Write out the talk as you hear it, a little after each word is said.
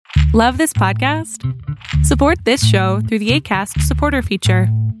Love this podcast? Support this show through the Acast supporter feature.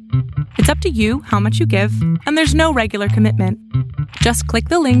 It's up to you how much you give, and there's no regular commitment. Just click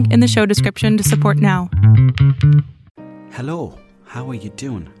the link in the show description to support now. Hello, how are you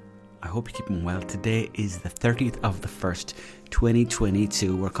doing? I hope you're keeping well. Today is the 30th of the 1st,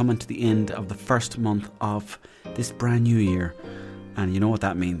 2022. We're coming to the end of the first month of this brand new year. And you know what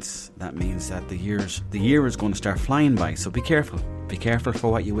that means? That means that the year is going to start flying by. So be careful. Be careful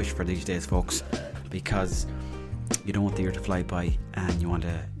for what you wish for these days, folks. Because you don't want the year to fly by and you want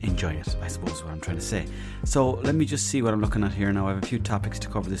to enjoy it, I suppose is what I'm trying to say. So let me just see what I'm looking at here now. I have a few topics to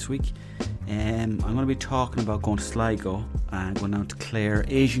cover this week. I'm going to be talking about going to Sligo and going down to Clare,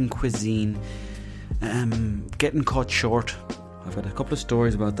 Asian cuisine, getting caught short. I've got a couple of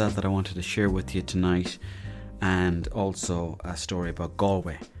stories about that I wanted to share with you tonight. And also a story about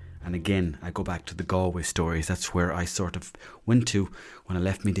Galway. And again, I go back to the Galway stories. That's where I sort of went to when I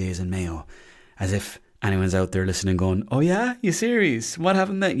left my days in Mayo. As if anyone's out there listening going, oh yeah, you serious? What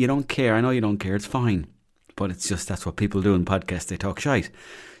happened then? You don't care. I know you don't care. It's fine. But it's just, that's what people do in podcasts. They talk shite.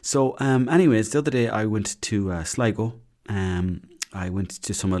 So anyways, the other day I went to Sligo. I went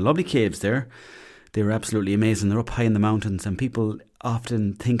to some lovely caves there. They were absolutely amazing. They're up high in the mountains. And people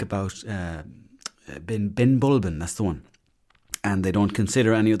often think about Binbulben, that's the one. And they don't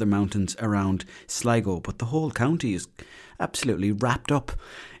consider any other mountains around Sligo. But the whole county is absolutely wrapped up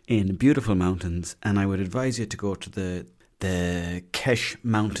in beautiful mountains. And I would advise you to go to the Kesh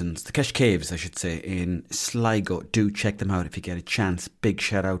Mountains, the Kesh Caves, I should say, in Sligo. Do check them out if you get a chance. Big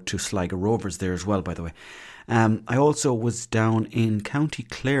shout out to Sligo Rovers there as well, by the way. I also was down in County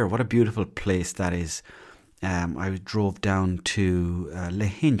Clare. What a beautiful place that is. I drove down to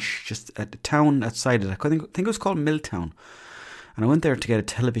Lahinch, just at the town outside it. I think it was called Milltown. And I went there to get a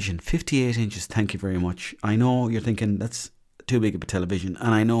television, 58 inches, thank you very much. I know you're thinking that's too big of a television.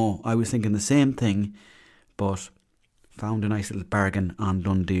 And I know I was thinking the same thing, but found a nice little bargain on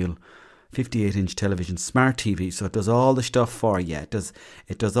Dundeal. 58-inch television, smart TV, so it does all the stuff for you.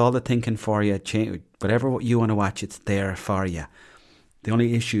 It does all the thinking for you. Whatever you want to watch, it's there for you. The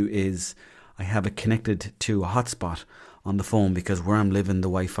only issue is I have it connected to a hotspot on the phone because where I'm living the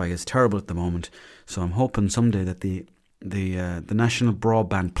Wi-Fi is terrible at the moment. So I'm hoping someday that the national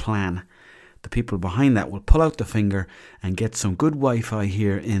broadband plan, the people behind that will pull out the finger and get some good Wi-Fi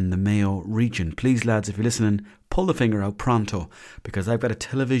here in the Mayo region. Please lads, if you're listening, pull the finger out pronto because I've got a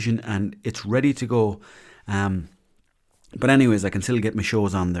television and it's ready to go. But anyways, I can still get my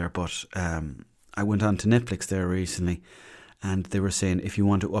shows on there. But I went on to Netflix there recently. And they were saying if you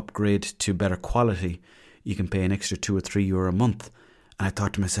want to upgrade to better quality, you can pay an extra €2 or €3 a month. And I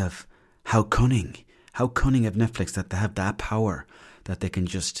thought to myself, how cunning of Netflix that they have that power, that they can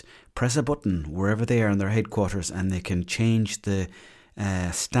just press a button wherever they are in their headquarters and they can change the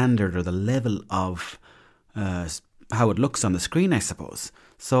standard or the level of how it looks on the screen, I suppose.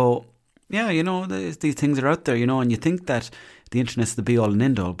 So, yeah, you know, these things are out there, you know, and you think that the internet's the be-all and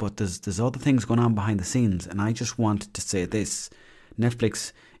end-all, but there's other things going on behind the scenes. And I just want to say this.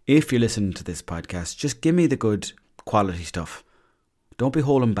 Netflix, if you're listening to this podcast, just give me the good quality stuff. Don't be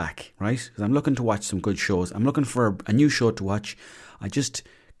holding back, right? Because I'm looking to watch some good shows. I'm looking for a new show to watch. I just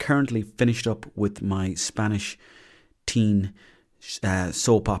currently finished up with my Spanish teen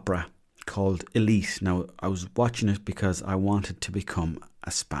soap opera called Elite. Now, I was watching it because I wanted to become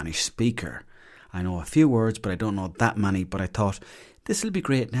a Spanish speaker. I know a few words, but I don't know that many. But I thought, this will be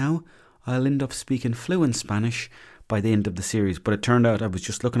great now. I'll end up speaking fluent Spanish by the end of the series. But it turned out I was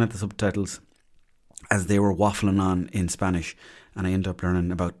just looking at the subtitles as they were waffling on in Spanish. And I ended up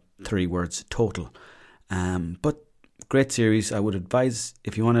learning about 3 words total. But great series. I would advise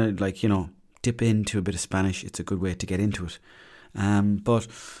if you want to, dip into a bit of Spanish, it's a good way to get into it. But,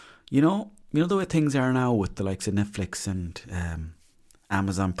 you know the way things are now with the likes of Netflix and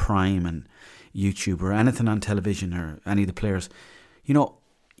Amazon Prime and YouTube or anything on television or any of the players,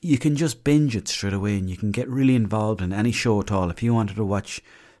 you can just binge it straight away and you can get really involved in any show at all. If you wanted to watch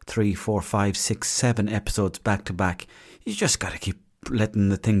 3, 4, 5, 6, 7 episodes back to back, you just got to keep letting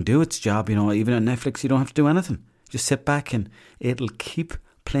the thing do its job. Even on Netflix, you don't have to do anything. Just sit back and it'll keep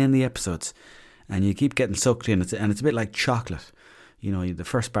playing the episodes and you keep getting sucked in. And it's a bit like chocolate. The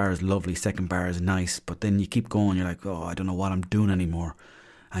first bar is lovely, second bar is nice, but then you keep going, you're like, oh, I don't know what I'm doing anymore.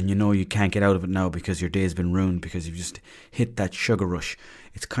 And you can't get out of it now because your day's been ruined because you've just hit that sugar rush.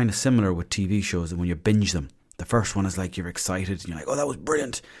 It's kind of similar with TV shows, and when you binge them, the first one is like you're excited, and you're like, oh, that was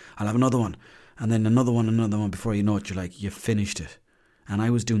brilliant, I'll have another one. And then another one, before you know it, you're like, you've finished it. And I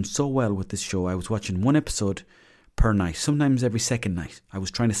was doing so well with this show. I was watching one episode per night, sometimes every second night. I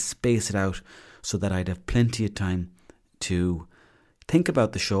was trying to space it out so that I'd have plenty of time to think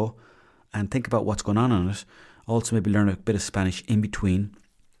about the show and think about what's going on it. Also maybe learn a bit of Spanish in between,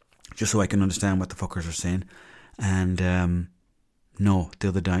 just so I can understand what the fuckers are saying. And no, the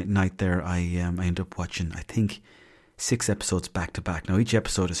other night there, I ended up watching, I think, 6 episodes back to back. Now each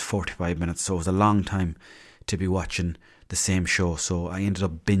episode is 45 minutes, so it was a long time to be watching the same show, so I ended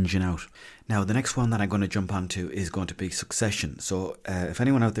up binging out. Now the next one that I'm going to jump onto is going to be Succession. So if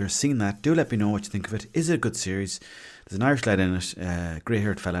anyone out there has seen that, do let me know what you think of it. Is it a good series? There's an Irish lad in it,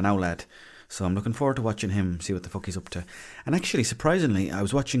 grey-haired fella, now lad. So I'm looking forward to watching him, see what the fuck he's up to. And actually, surprisingly, I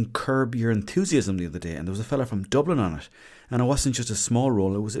was watching Curb Your Enthusiasm the other day, and there was a fella from Dublin on it. And it wasn't just a small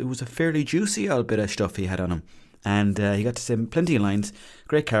role, it was a fairly juicy old bit of stuff he had on him. And he got to say plenty of lines,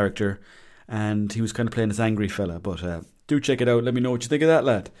 great character, and he was kind of playing this angry fella. But do check it out, let me know what you think of that,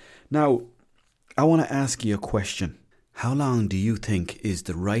 lad. Now, I want to ask you a question. How long do you think is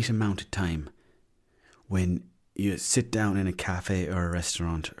the right amount of time when you sit down in a cafe or a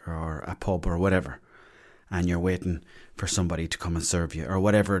restaurant or a pub or whatever, and you're waiting for somebody to come and serve you, or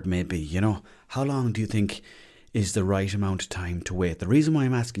whatever it may be, you know? How long do you think is the right amount of time to wait? The reason why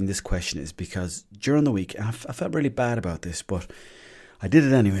I'm asking this question is because during the week, and I felt really bad about this, but I did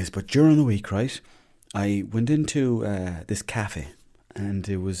it anyways, but during the week, right, I went into this cafe, and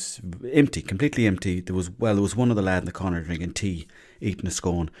it was empty, completely empty. There was one other lad in the corner drinking tea, eating a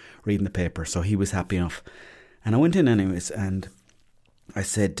scone, reading the paper, so he was happy enough. And I went in anyways, and I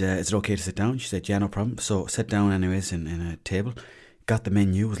said, is it okay to sit down? She said, yeah, no problem. So sat down anyways in a table, got the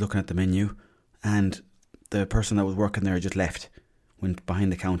menu, was looking at the menu, and the person that was working there just left, went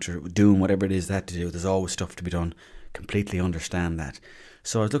behind the counter, doing whatever it is they had to do. There's always stuff to be done. Completely understand that.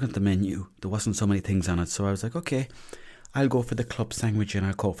 So I was looking at the menu. There wasn't so many things on it. So I was like, okay, I'll go for the club sandwich and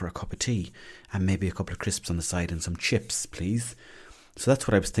I'll call for a cup of tea and maybe a couple of crisps on the side and some chips, please. So that's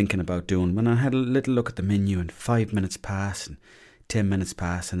what I was thinking about doing. When I had a little look at the menu, and 5 minutes passed, and 10 minutes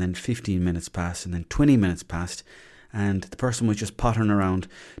passed, and then 15 minutes passed, and then 20 minutes passed, and the person was just pottering around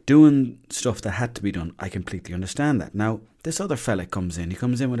doing stuff that had to be done. I completely understand that. Now, this other fella comes in. He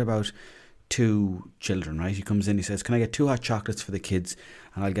comes in with about 2 children, right? He comes in, he says, can I get 2 hot chocolates for the kids,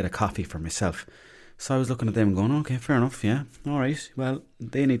 and I'll get a coffee for myself. So I was looking at them going, okay, fair enough, yeah, all right. Well,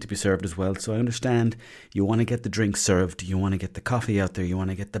 they need to be served as well. So I understand you want to get the drink served. You want to get the coffee out there. You want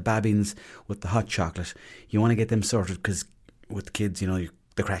to get the babbins with the hot chocolate. You want to get them sorted because with kids, you know,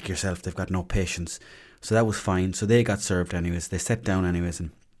 they crack yourself. They've got no patience. So that was fine. So they got served anyways. They sat down anyways, and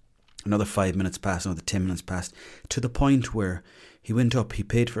another 5 minutes passed, another 10 minutes passed, to the point where he went up, he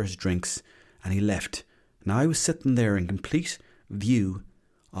paid for his drinks, and he left. Now I was sitting there in complete view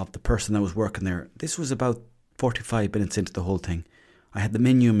of the person that was working there. This was about 45 minutes into the whole thing. I had the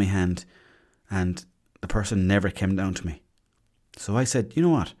menu in my hand, and the person never came down to me. So I said, you know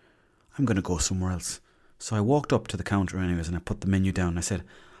what, I'm going to go somewhere else. So I walked up to the counter anyways, and I put the menu down, and I said,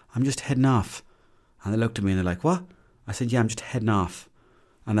 I'm just heading off. And they looked at me and they're like, what? I said, yeah, I'm just heading off.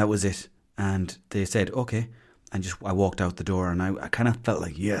 And that was it. And they said, okay. And I walked out the door, and I kind of felt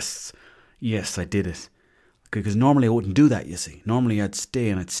like, yes, I did it. Because normally I wouldn't do that, you see. Normally I'd stay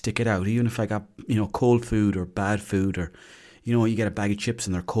and I'd stick it out, even if I got, cold food or bad food, or, you get a bag of chips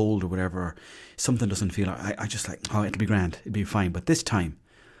and they're cold or whatever, or something doesn't feel, I just like, oh, it'll be grand, it'll be fine. But this time,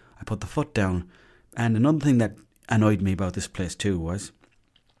 I put the foot down. And another thing that annoyed me about this place too was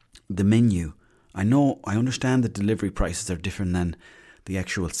the menu. I understand that delivery prices are different than the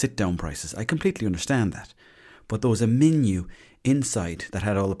actual sit-down prices. I completely understand that. But there was a menu inside that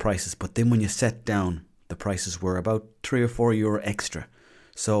had all the prices, but then when you sat down, the prices were about €3 or €4 extra.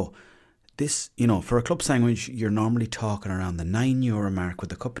 So this, for a club sandwich, you're normally talking around the €9 mark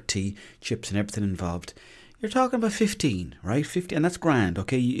with a cup of tea, chips and everything involved. You're talking about 15, right? 50, and that's grand,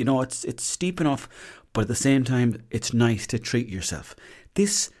 okay? It's steep enough, but at the same time, it's nice to treat yourself.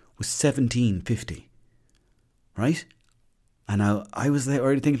 This was $17.50, right? And I was there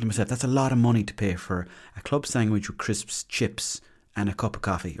already thinking to myself, that's a lot of money to pay for a club sandwich with crisps, chips, and a cup of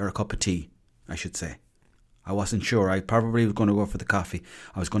coffee, or a cup of tea, I should say. I wasn't sure. I probably was going to go for the coffee.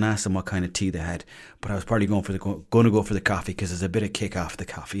 I was going to ask them what kind of tea they had, but I was probably going to go for the coffee because there's a bit of kick off the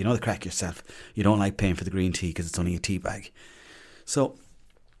coffee. The crack yourself. You don't like paying for the green tea because it's only a tea bag. So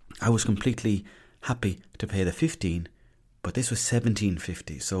I was completely happy to pay the 15, but this was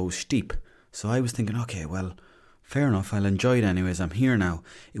 $17.50, so it was steep. So I was thinking, okay, well, fair enough. I'll enjoy it anyways. I'm here now.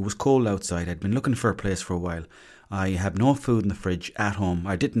 It was cold outside. I'd been looking for a place for a while. I have no food in the fridge at home.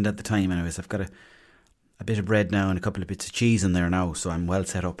 I didn't at the time anyways. I've got a bit of bread now and a couple of bits of cheese in there now, so I'm well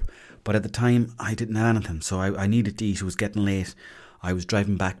set up. But at the time, I didn't have anything, so I needed to eat. It was getting late. I was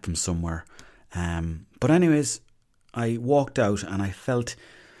driving back from somewhere. But anyways, I walked out and I felt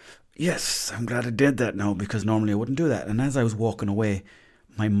yes, I'm glad I did that now, because normally I wouldn't do that. And as I was walking away,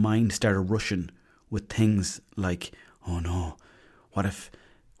 my mind started rushing with things like, oh no, what if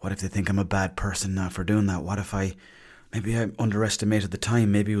they think I'm a bad person now for doing that? What if maybe I underestimated the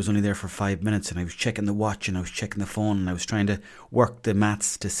time. Maybe I was only there for 5 minutes, and I was checking the watch and I was checking the phone and I was trying to work the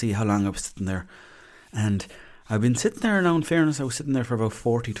maths to see how long I was sitting there. And I've been sitting there now, in fairness, I was sitting there for about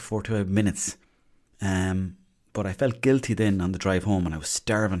 40 to 45 minutes. But I felt guilty then on the drive home, and I was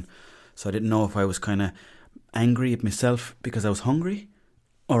starving. So I didn't know if I was kind of angry at myself because I was hungry,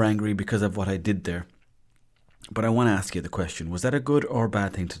 or angry because of what I did there. But I want to ask you the question, was that a good or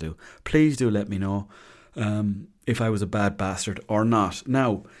bad thing to do? Please do let me know if I was a bad bastard or not.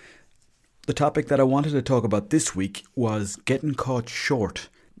 Now, the topic that I wanted to talk about this week was getting caught short.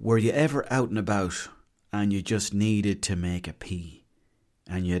 Were you ever out and about and you just needed to make a pee?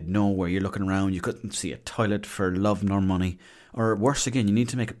 And you had nowhere, you're looking around, you couldn't see a toilet for love nor money. Or worse again, you need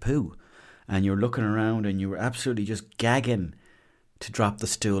to make a poo. And you're looking around and you were absolutely just gagging to drop the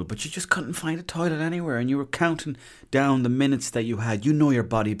stool, but you just couldn't find a toilet anywhere, and you were counting down the minutes that you had. You know your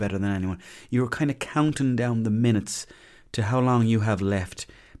body better than anyone. You were kind of counting down the minutes to how long you have left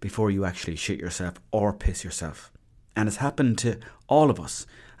before you actually shit yourself or piss yourself. And it's happened to all of us,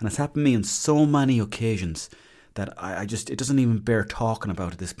 and it's happened to me on so many occasions that it doesn't even bear talking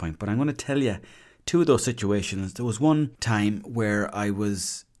about at this point. But I'm going to tell you two of those situations. There was one time where I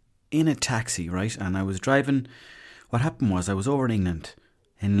was in a taxi, right, and I was driving. What happened was I was over in England,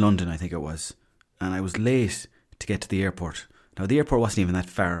 in London I think it was, and I was late to get to the airport. Now the airport wasn't even that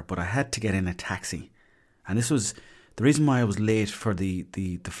far, but I had to get in a taxi. And this was, the reason why I was late for the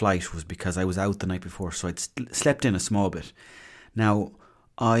flight was because I was out the night before, so I'd slept in a small bit. Now,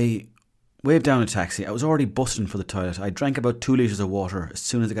 I waved down a taxi. I was already busting for the toilet. I drank about 2 litres of water as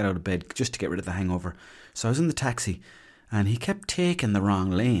soon as I got out of bed, just to get rid of the hangover. So I was in the taxi, and he kept taking the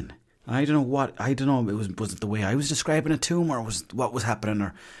wrong lane. I don't know, was it the way I was describing it to him, or was what was happening,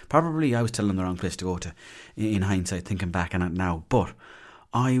 or probably I was telling him the wrong place to go to, in hindsight, thinking back on it now. But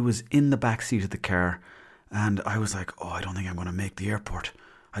I was in the back seat of the car, and I was like, I don't think I'm going to make the airport.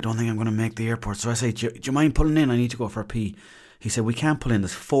 So I say, do you mind pulling in? I need to go for a pee. He said, we can't pull in,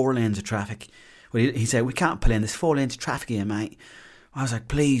 there's 4 lanes of traffic. Well, he said, we can't pull in, there's 4 lanes of traffic here, mate. I was like,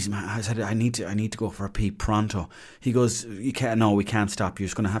 please, man. I said, I need to go for a pee pronto. He goes, we can't stop. You're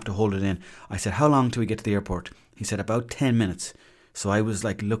just going to have to hold it in. I said, how long till we get to the airport? He said, about 10 minutes. So I was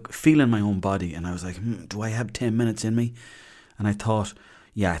like, feeling my own body. And I was like, do I have 10 minutes in me? And I thought,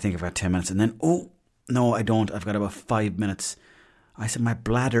 yeah, I think I've got 10 minutes. And then, no, I don't. I've got about 5 minutes. I said, my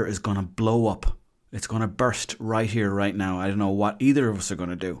bladder is going to blow up. It's going to burst right here, right now. I don't know what either of us are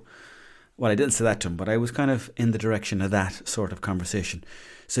going to do. Well, I didn't say that to him, but I was kind of in the direction of that sort of conversation.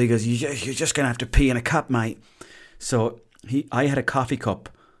 So he goes, you're just going to have to pee in a cup, mate. So I had a coffee cup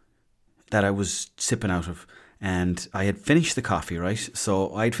that I was sipping out of, and I had finished the coffee, right?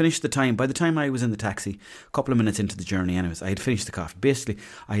 So I had finished the time. By the time I was in the taxi, a couple of minutes into the journey anyways, I had finished the coffee. Basically,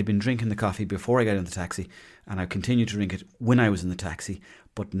 I had been drinking the coffee before I got in the taxi, and I continued to drink it when I was in the taxi.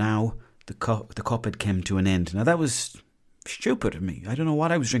 But now the cup had come to an end. Now that was stupid of me. I don't know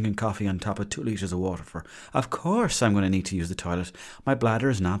what I was drinking coffee on top of 2 litres of water for. Of course I'm going to need to use the toilet. My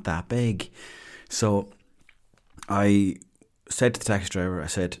bladder is not that big. So I said to the taxi driver, I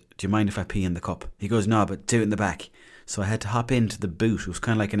said, do you mind if I pee in the cup? He goes, no, but do it in the back. So I had to hop into the boot. It was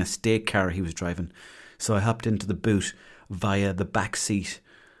kind of like in a state car he was driving. So I hopped into the boot via the back seat,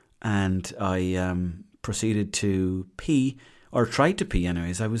 and I proceeded to pee, or tried to pee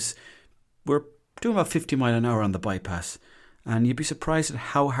anyways. We're doing about 50 mile an hour on the bypass, and you'd be surprised at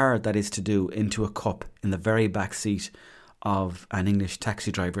how hard that is to do into a cup in the very back seat of an English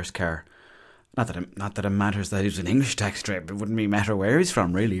taxi driver's car. Not that it matters that he's an English taxi driver. It wouldn't really matter where he's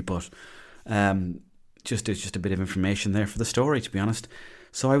from, really, but it's just a bit of information there for the story, to be honest.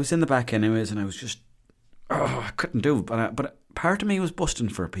 So I was in the back anyways, and I was just, I couldn't do it. But part of me was busting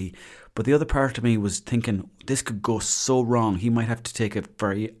for a pee, but the other part of me was thinking, this could go so wrong. He might have to take a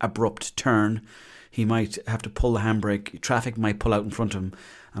very abrupt turn. He might have to pull the handbrake. Traffic might pull out in front of him,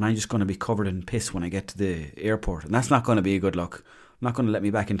 and I'm just going to be covered in piss when I get to the airport. And that's not going to be a good look. Not going to let me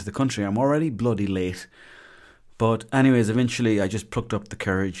back into the country. I'm already bloody late. But anyways, eventually I just plucked up the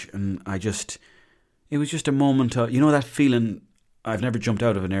courage, and it was just a moment of, that feeling. I've never jumped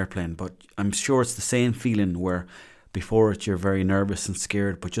out of an airplane, but I'm sure it's the same feeling where before it you're very nervous and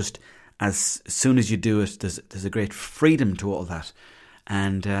scared, but just as soon as you do it, there's a great freedom to all that.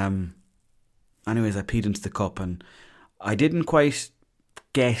 And anyways, I peed into the cup, and I didn't quite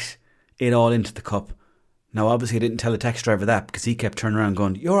get it all into the cup. Now, obviously, I didn't tell the taxi driver that, because he kept turning around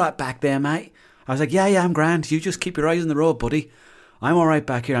going, you're right back there, mate. I was like, yeah, I'm grand. You just keep your eyes on the road, buddy. I'm all right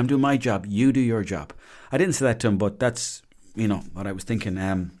back here. I'm doing my job. You do your job. I didn't say that to him, but that's, what I was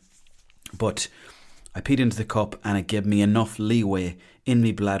thinking. But I peed into the cup and it gave me enough leeway in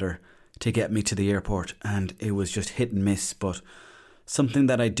me bladder to get me to the airport. And it was just hit and miss. But something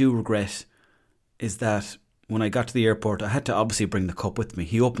that I do regret is that when I got to the airport, I had to obviously bring the cup with me.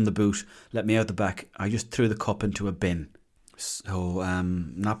 He opened the boot, let me out the back. I just threw the cup into a bin. So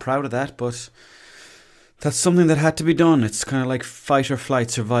not proud of that, but that's something that had to be done. It's kind of like fight or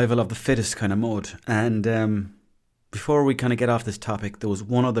flight, survival of the fittest kind of mode. And before we kind of get off this topic, there was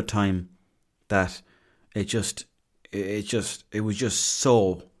one other time that it was just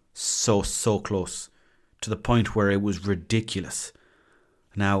so close to the point where it was ridiculous.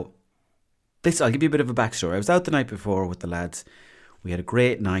 Now, I'll give you a bit of a backstory. I was out the night before with the lads. We had a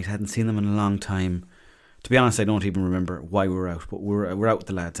great night. Hadn't seen them in a long time. To be honest, I don't even remember why we were out, but we're out with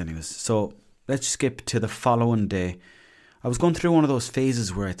the lads anyways. So let's skip to the following day. I was going through one of those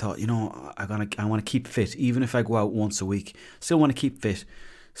phases where I thought, I want to keep fit, even if I go out once a week. Still want to keep fit.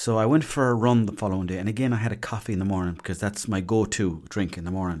 So I went for a run the following day, and again I had a coffee in the morning because that's my go-to drink in the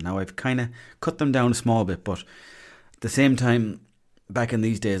morning. Now I've kind of cut them down a small bit, but at the same time, back in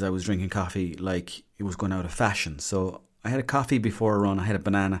these days, I was drinking coffee like it was going out of fashion. So I had a coffee before a run, I had a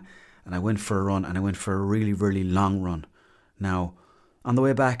banana, and I went for a run, and I went for a really, really long run. Now, on the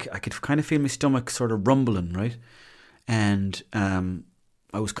way back, I could kind of feel my stomach sort of rumbling, right? And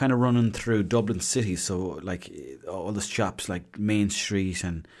I was kind of running through Dublin City, so like all the shops like Main Street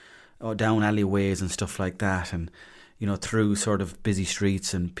and down alleyways and stuff like that, and through sort of busy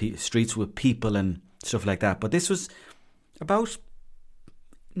streets and streets with people and stuff like that. But this was about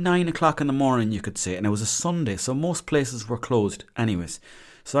 9 o'clock in the morning, you could say, and it was a Sunday, so most places were closed anyways.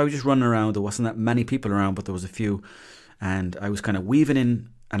 So I was just running around. There wasn't that many people around, but there was a few, and I was kind of weaving in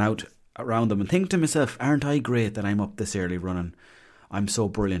and out around them and thinking to myself, aren't I great that I'm up this early running? I'm so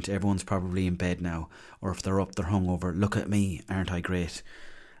brilliant. Everyone's probably in bed now, or if they're up, they're hungover. Look at me, aren't I great?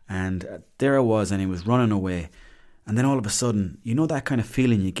 And there I was, and he was running away. And then all of a sudden, that kind of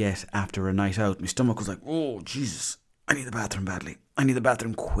feeling you get after a night out. My stomach was like, oh, Jesus, I need the bathroom badly. I need the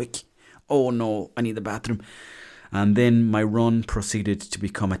bathroom quick. Oh no, I need the bathroom. And then my run proceeded to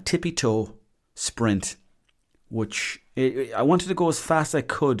become a tippy-toe sprint, which I wanted to go as fast as I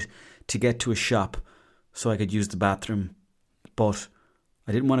could to get to a shop so I could use the bathroom. But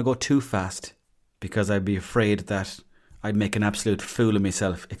I didn't want to go too fast because I'd be afraid that I'd make an absolute fool of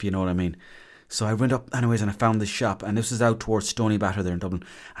myself, if you know what I mean. So I went up anyways and I found this shop, and this is out towards Stony Batter there in Dublin,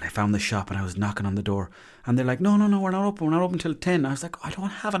 and I found the shop and I was knocking on the door, and they're like, no, we're not open till 10. I was like, I don't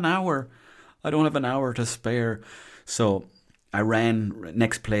have an hour to spare. So I ran,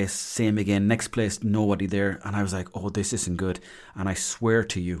 next place, same again, next place, nobody there, and I was like, oh, this isn't good. And I swear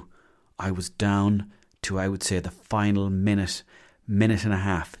to you, I was down to, I would say, the final minute and a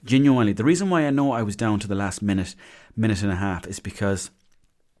half. Genuinely, the reason why I know I was down to the last minute and a half is because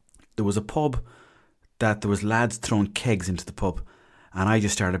there was a pub that there was lads throwing kegs into the pub, and I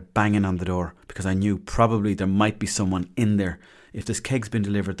just started banging on the door because I knew probably there might be someone in there. If this keg's been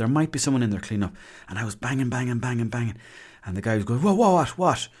delivered, there might be someone in there cleaning up. And I was banging. And the guy was going, whoa,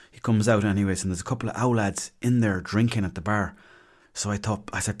 what? He comes out anyways, and there's a couple of owl lads in there drinking at the bar. So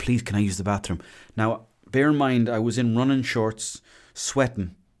I said, please, can I use the bathroom? Now, bear in mind, I was in running shorts,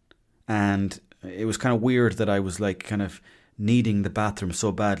 sweating, and it was kind of weird that I was like kind of needing the bathroom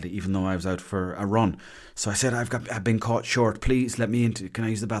so badly, even though I was out for a run. So I said, I've been caught short. Please let me in. Can I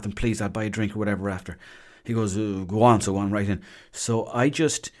use the bathroom? Please, I'll buy a drink or whatever after. He goes, go on, so go on right in. So I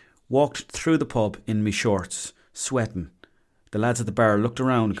just walked through the pub in my shorts, sweating. The lads at the bar looked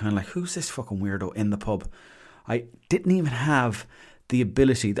around, kind of like, who's this fucking weirdo in the pub? I didn't even have the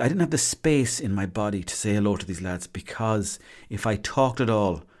ability, I didn't have the space in my body to say hello to these lads, because if I talked at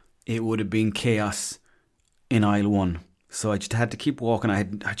all, it would have been chaos in aisle one. So I just had to keep walking. I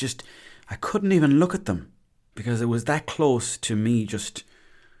couldn't even look at them because it was that close to me just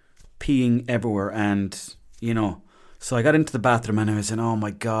peeing everywhere. And, so I got into the bathroom and I was saying, oh my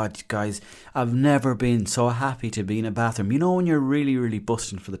God, guys, I've never been so happy to be in a bathroom. When you're really, really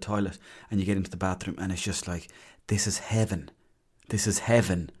busting for the toilet and you get into the bathroom and it's just like, this is heaven. This is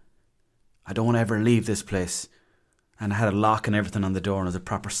heaven. I don't want to ever leave this place. And I had a lock and everything on the door, and it was a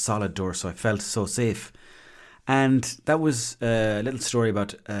proper solid door, so I felt so safe. And that was a little story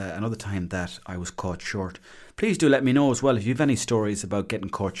about another time that I was caught short. Please do let me know as well if you have any stories about getting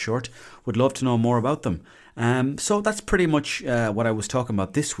caught short. Would love to know more about them. So that's pretty much what I was talking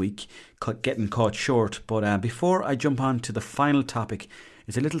about this week, getting caught short. But before I jump on to the final topic,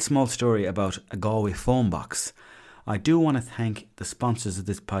 it's a little small story about a Galway phone box. I do want to thank the sponsors of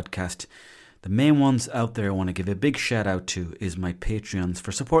this podcast. The main ones out there I want to give a big shout out to is my Patreons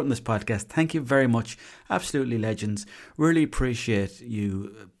for supporting this podcast. Thank you very much. Absolutely legends. Really appreciate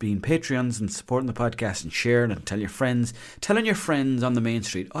you being Patreons and supporting the podcast and sharing it and telling your friends on the main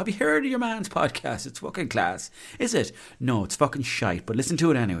street, have you heard of your man's podcast? It's fucking class. Is it? No, it's fucking shite, but listen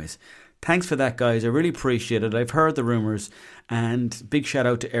to it anyways. Thanks for that, guys. I really appreciate it. I've heard the rumours, and big shout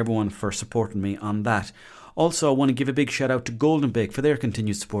out to everyone for supporting me on that. Also, I want to give a big shout out to Golden Bake for their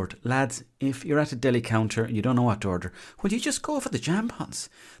continued support. Lads, if you're at a deli counter and you don't know what to order, will you just go for the jam buns?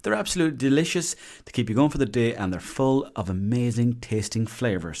 They're absolutely delicious. They keep you going for the day, and they're full of amazing tasting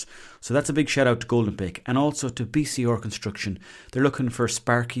flavours. So that's a big shout out to Golden Bake. And also to BCR Construction. They're looking for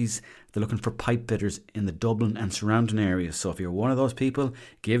sparkies. They're looking for pipe fitters in the Dublin and surrounding areas. So if you're one of those people,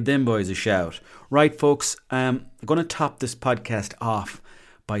 give them boys a shout. Right, folks, I'm going to top this podcast off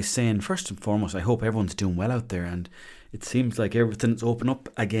by saying, first and foremost, I hope everyone's doing well out there, and it seems like everything's open up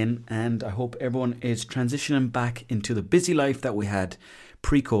again, and I hope everyone is transitioning back into the busy life that we had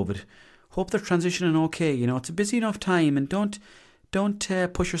pre-COVID. Hope they're transitioning okay. You know, it's a busy enough time, and don't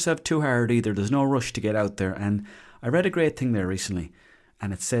push yourself too hard either. There's no rush to get out there. And I read a great thing there recently,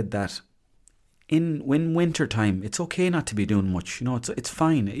 and it said that in winter time, it's okay not to be doing much. You know, it's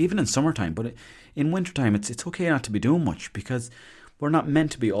fine, even in summertime, but in wintertime, it's okay not to be doing much, because we're not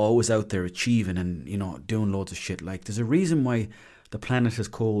meant to be always out there achieving and, you know, doing loads of shit. Like, there's a reason why the planet is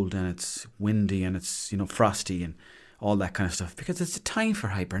cold and it's windy and it's, you know, frosty and all that kind of stuff, because it's a time for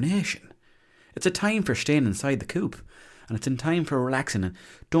hibernation. It's a time for staying inside the coop, and it's a time for relaxing. And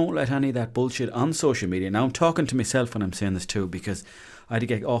don't let any of that bullshit on social media. Now, I'm talking to myself when I'm saying this too, because I had to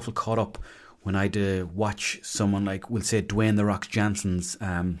get awful caught up when I had to watch someone like, we'll say, Dwayne "The Rock" Johnson's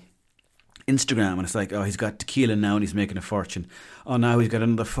Instagram, and it's like, oh, he's got tequila now and he's making a fortune. Oh, now he's got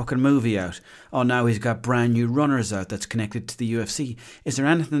another fucking movie out. Oh, now he's got brand new runners out that's connected to the UFC. Is there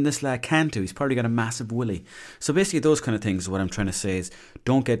anything this lad can't do? He's probably got a massive willy. So basically those kind of things, what I'm trying to say is,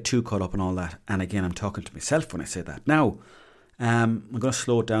 don't get too caught up in all that. And again, I'm talking to myself when I say that. Now, I'm going to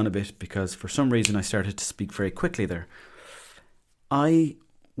slow it down a bit, because for some reason I started to speak very quickly there. I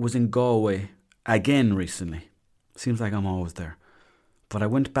was in Galway again recently. Seems like I'm always there. But I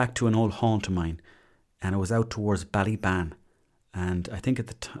went back to an old haunt of mine, and I was out towards Ballyban, and I think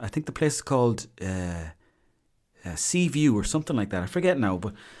I think the place is called Sea View or something like that. I forget now,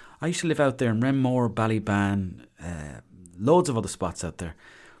 but I used to live out there in Renmore, Ballyban, loads of other spots out there.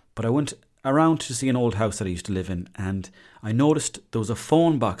 But I went around to see an old house that I used to live in, and I noticed there was a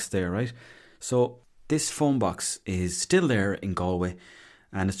phone box there, right? So this phone box is still there in Galway,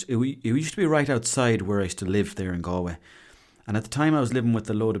 and it used to be right outside where I used to live there in Galway. And at the time I was living with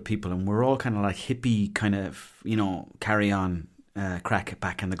a load of people, and we're all kind of like hippie kind of, you know, carry on crack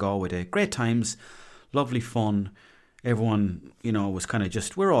back in the Galway day. Great times, lovely fun. Everyone, you know, was kind of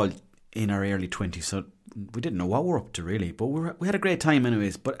just, we're all in our early 20s, so we didn't know what we're up to really. But we had a great time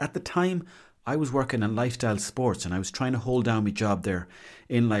anyways. But at the time I was working in Lifestyle Sports, and I was trying to hold down my job there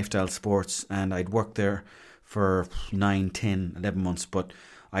in Lifestyle Sports, and I'd worked there for 9, 10, 11 months. But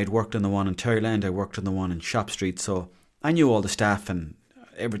I'd worked on the one in Terryland, I worked on the one in Shop Street, so I knew all the staff and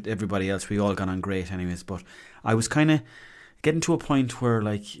everybody else. We all got on great anyways. But I was kind of getting to a point where,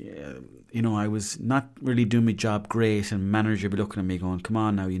 like, you know, I was not really doing my job great, and manager would be looking at me going, come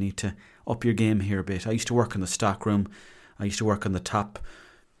on now, you need to up your game here a bit. I used to work in the stock room. I used to work on the top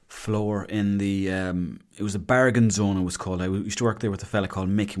floor in the, it was a bargain zone it was called. I used to work there with a fella called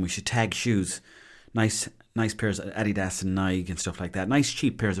Mick, and we should tag shoes. Nice pairs of Adidas and Nike and stuff like that. Nice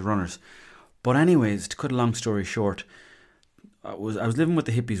cheap pairs of runners. But anyways, to cut a long story short, I was living with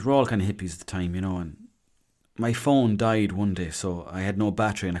the hippies. We're all kind of hippies at the time, you know, and my phone died one day, so I had no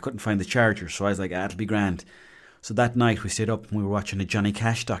battery and I couldn't find the charger, so I was like, it'll be grand. So that night we stayed up and we were watching a Johnny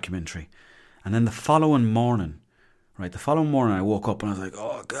Cash documentary. And then the following morning I woke up and I was like,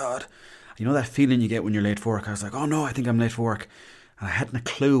 oh God. You know that feeling you get when you're late for work? I was like, oh no, I think I'm late for work. And I hadn't a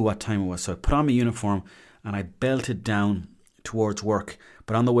clue what time it was, so I put on my uniform and I belted down towards work.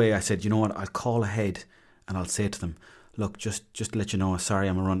 But on the way I said, you know what, I'll call ahead and I'll say to them, look, just to let you know, sorry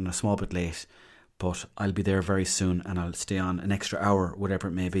I'm running a small bit late, but I'll be there very soon and I'll stay on an extra hour, whatever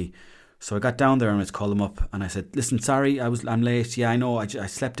it may be. So I got down there and I called them up and I said, listen, sorry, I'm late. Yeah, I know, I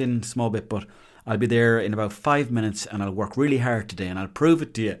slept in a small bit, but I'll be there in about 5 minutes and I'll work really hard today and I'll prove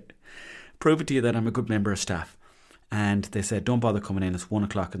it to you that I'm a good member of staff. And they said, don't bother coming in, it's 1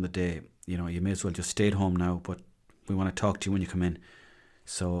 o'clock in the day, you know, you may as well just stay at home now, but we want to talk to you when you come in.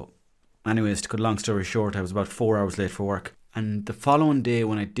 So anyways, to cut a long story short, I was about 4 hours late for work. And the following day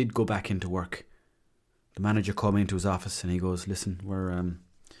when I did go back into work, the manager called me into his office and he goes, listen, we're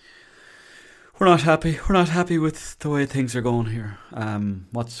we're not happy. We're not happy with the way things are going here.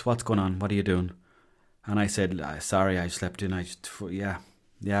 What's going on? What are you doing? And I said, sorry, I slept in.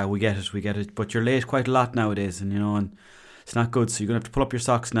 Yeah, we get it. But you're late quite a lot nowadays, and and it's not good. So you're gonna have to pull up your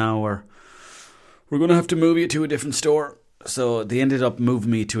socks now, or we're gonna have to move you to a different store. So they ended up moving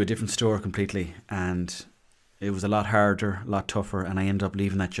me to a different store completely, and it was a lot harder, a lot tougher, and I ended up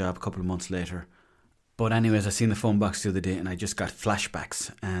leaving that job a couple of months later. But anyways, I seen the phone box the other day and I just got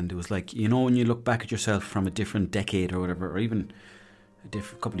flashbacks, and it was like, when you look back at yourself from a different decade or whatever, or even a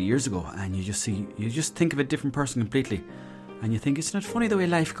different couple of years ago, and you just think of a different person completely, and you think, isn't it funny the way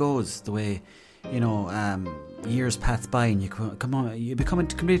life goes, the way, years pass by and you become a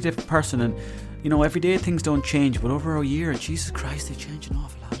completely different person, and every day things don't change, but over a year, Jesus Christ, they change an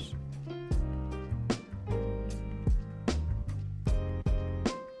awful lot.